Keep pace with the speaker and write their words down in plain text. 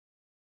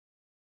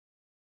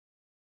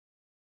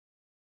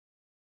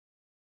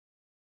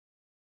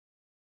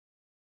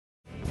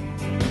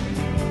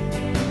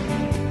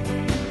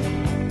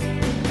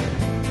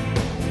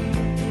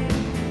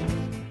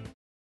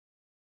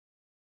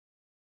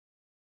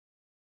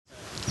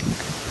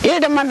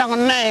Ida manang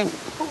name.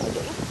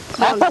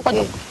 Apa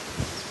ko?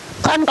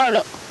 Kan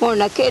kalau.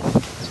 Napurrurla Kidd.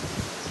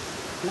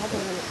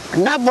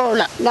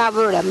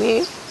 Napurrurla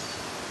me.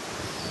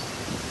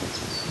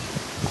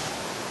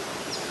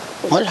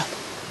 Hola.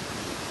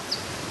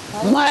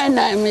 My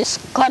name is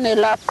Connie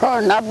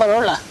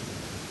Napurrurla.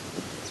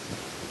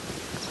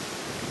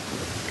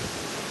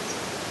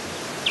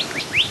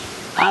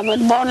 I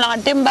was born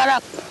in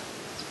Tiimbaruk.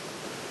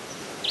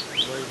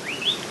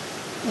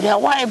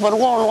 Yeah,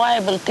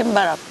 Wavehill,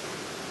 Tiimbaruk.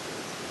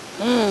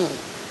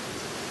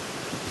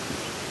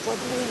 What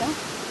do we know?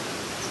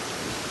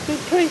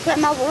 Theresa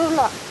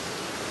Napurrurla.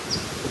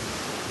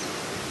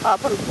 I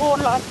was born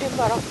in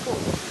Tiimbaruk.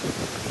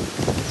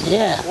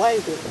 Yeah.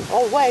 Wavehill.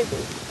 Oh,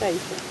 Wavehill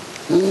station.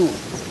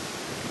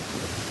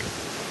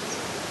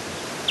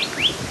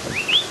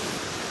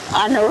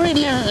 And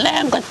really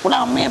language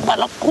from me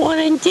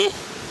balakurinchi.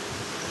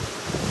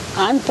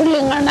 And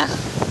pulling on a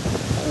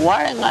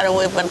warring our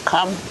weapon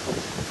come.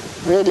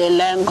 Really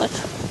language.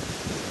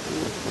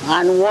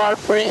 And war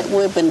free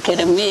weapon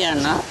kidding me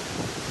and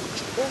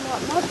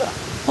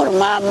for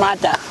my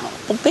mother.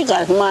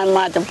 Because my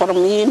mother for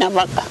me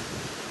never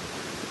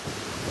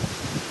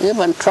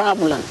even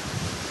traveling.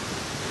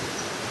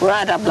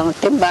 Right up on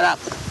Tiimbaruk.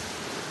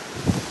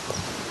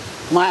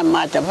 My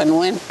mother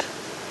went.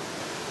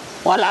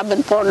 Well, I've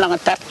been born in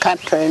that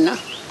country, no?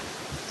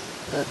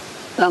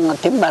 Long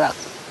Tiimbaruk.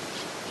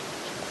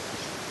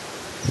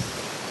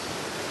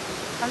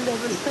 And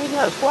they've been bringing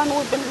us one,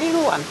 we've been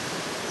little one.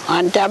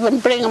 And I've been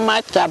bringing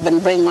much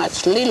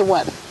little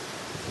one.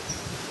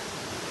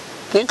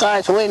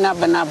 Because we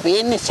never have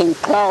anything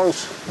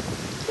close.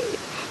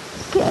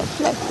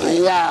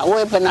 Yeah,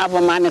 we've been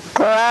having money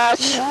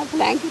grass. Yeah,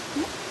 blanket.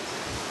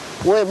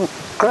 We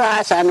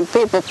grass and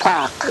people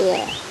park.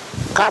 Yeah.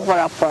 Cover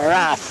up for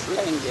us.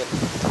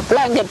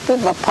 Blanket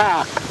people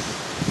park.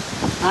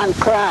 And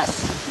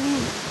grass.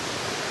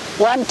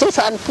 One this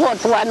and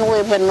put one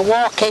we've been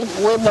walking,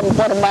 we've been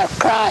putting about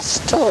grass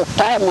too,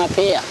 time up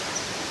here.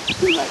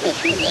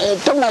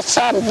 To my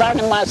son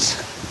very much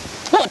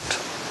put.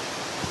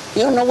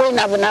 You know we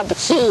never have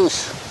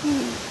shoes.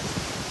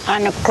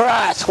 And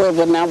grass we've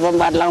been having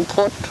about long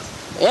put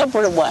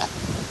everywhere.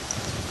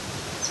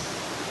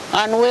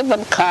 And we've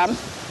been come.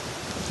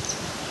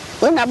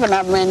 We never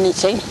have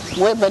anything.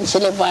 We've been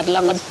sleeping about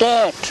long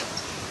dirt.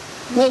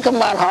 Make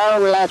about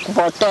hole like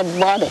about dead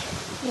body.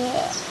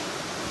 Yeah.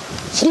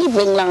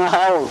 Sleeping like a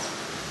hole.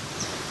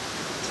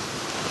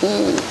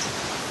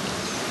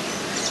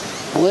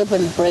 We've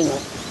been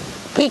bringing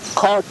big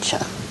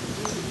culture.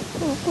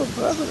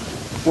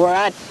 We're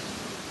at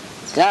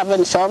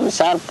having some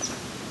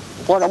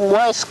for the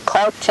West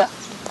culture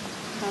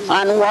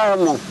and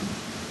warming.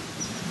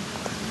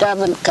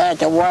 Having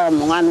catch a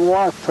warming and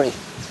war free.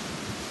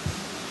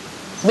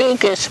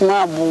 Big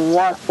small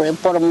war free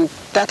for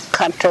that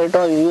country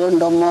though you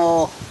know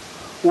more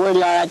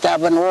will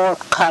have an old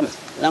camp.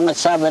 Lang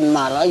 7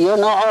 miles. You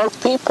know old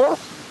people?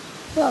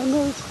 Yeah, I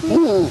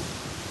know.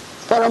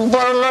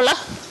 Porumborlola.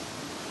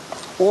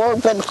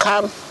 Old men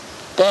come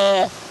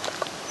there.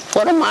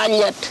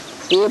 Porumayat.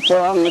 People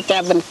on the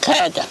cabin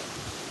Kaja.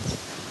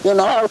 You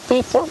know old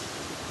people?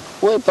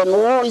 We've been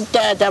all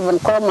dead haven't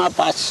come up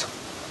us.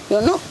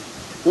 You know?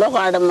 Look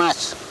at them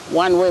us.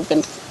 One we've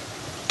been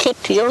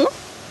kicked, you know?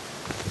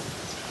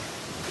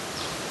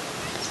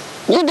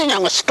 You didn't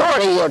have a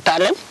story you're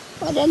telling?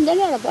 I didn't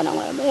know about it.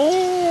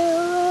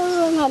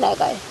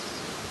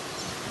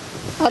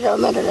 I don't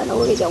remember that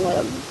we don't want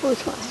to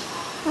push one.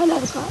 I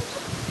don't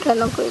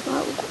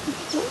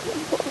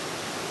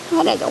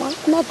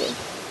want nothing.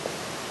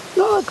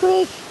 No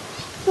creek,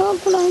 no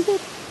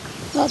blanket,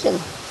 nothing.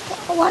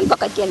 One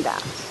bucket agenda.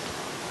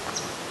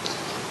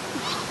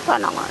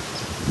 Panama.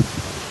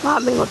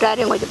 Mammy was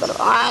tiring with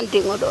the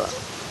auntie would do.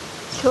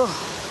 Sure.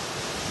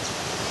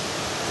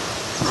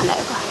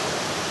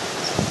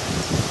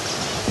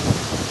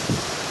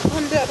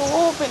 When that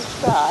open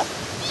start,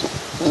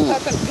 I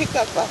can pick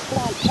up a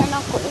plant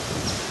Tennant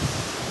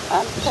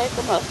and take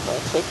them up for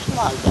 6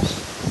 months.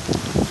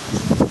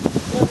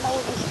 You know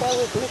we stay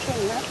with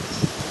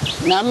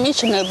mission, Now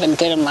mission have been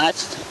getting much.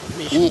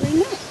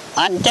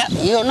 And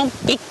you know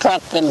big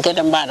truck been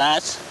getting bad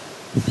us.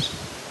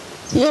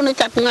 You know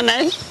that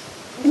nganay.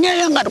 Nya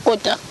yang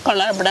kota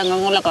kalau berang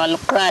ngolah kalau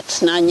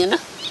crash nanya na.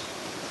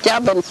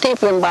 Jaban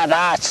tipping bad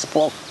us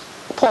for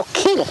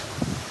kill.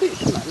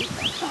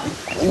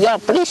 Your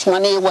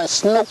policeman he was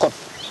snooker.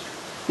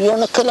 You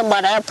know kill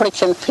about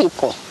African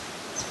people.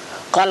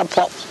 Kalau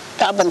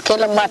jaban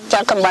kill about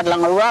cakap about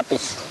lang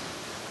rubbish.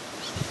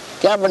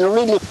 Jaban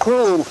really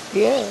cruel.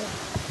 Yeah.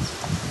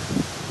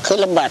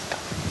 Kill about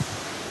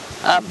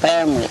our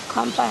family.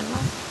 Campaign.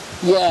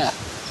 Yeah.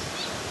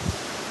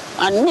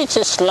 And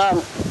Mrs.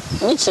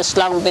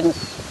 Long been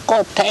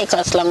go take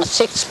us long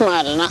 6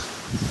 miles na.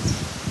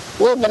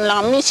 We've been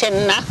long mission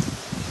na.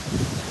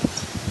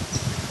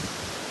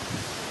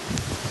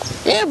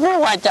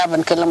 Everyone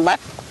haven't killed them, but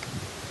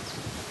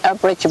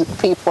Aboriginal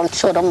people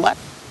shoot them, but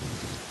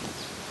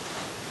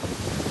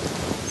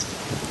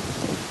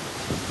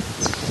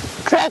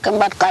track him,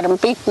 but got a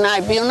big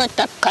knife. You know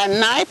that kind of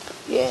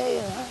knife? Yeah.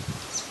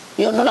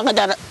 You know, look at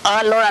that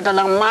all out of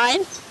the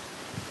mine.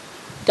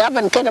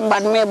 Japan kid him,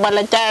 but me,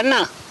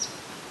 Balatana.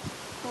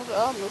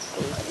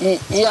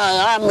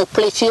 Yeah, army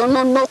police. You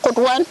know, no good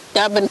one.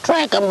 Japan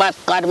track him, but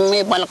got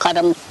me, but got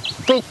a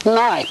big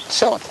knife.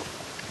 So,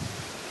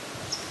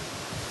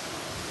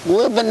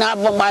 we've been up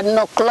about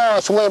no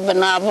clothes. We've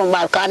been up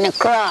about kind of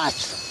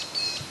cross.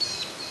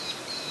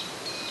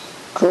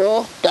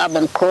 True, they've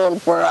been cruel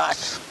for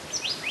us.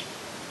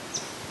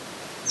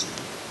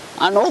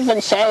 And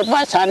open save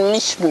us and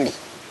mystery.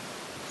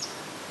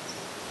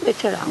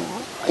 Which around?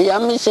 Yeah,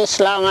 Mrs.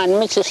 Long and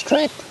Mrs.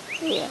 Straight.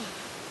 Yeah.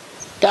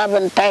 They've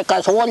been take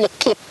us all the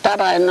kid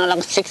tara in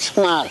like 6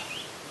 miles.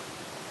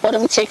 But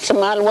in 6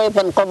 miles we've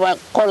been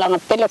calling a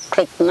Philip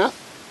Creek, no?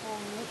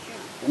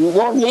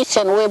 One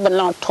mission we've been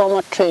on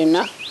Toma Tree,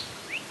 no?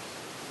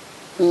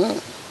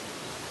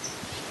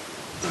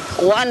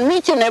 One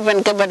mission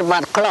even given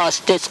about close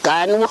this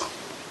guy,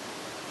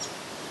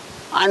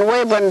 and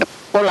we've been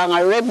pulling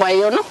a river,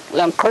 you know,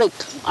 like creek,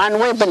 and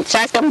we've been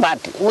checking, but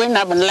we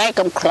never like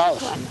them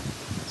close.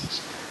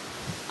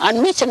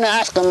 And mission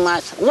asked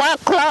us, why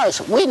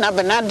close? We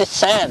never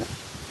understand.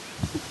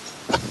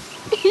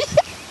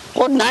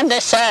 Couldn't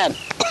understand.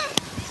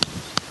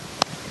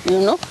 You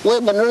know,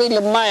 we've been really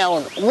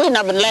mild. We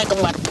never like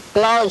them, but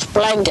close,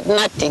 blanket,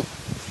 nothing.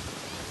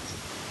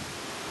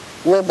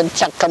 We've been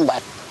checking,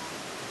 but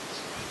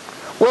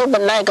we've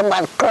been like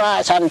about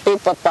cross and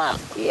people park.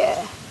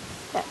 Yeah.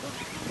 That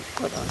was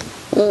good on.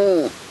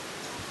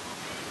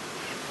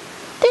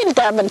 Didn't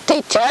even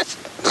teach us.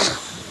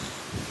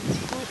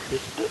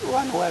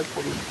 Run away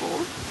from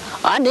school.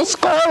 And the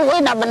school,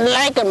 we never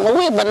like them.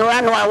 We've been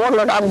run away all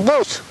around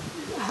bush.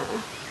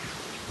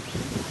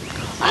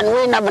 And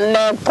we never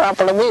learn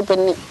properly. We've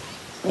been,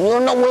 you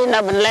know, we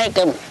never like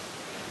them.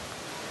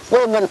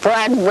 We've been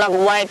trying black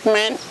white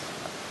men.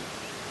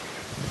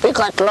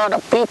 Because a lot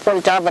of people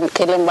have been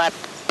killing but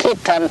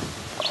kids and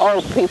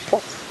old people.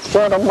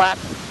 Sort of bad.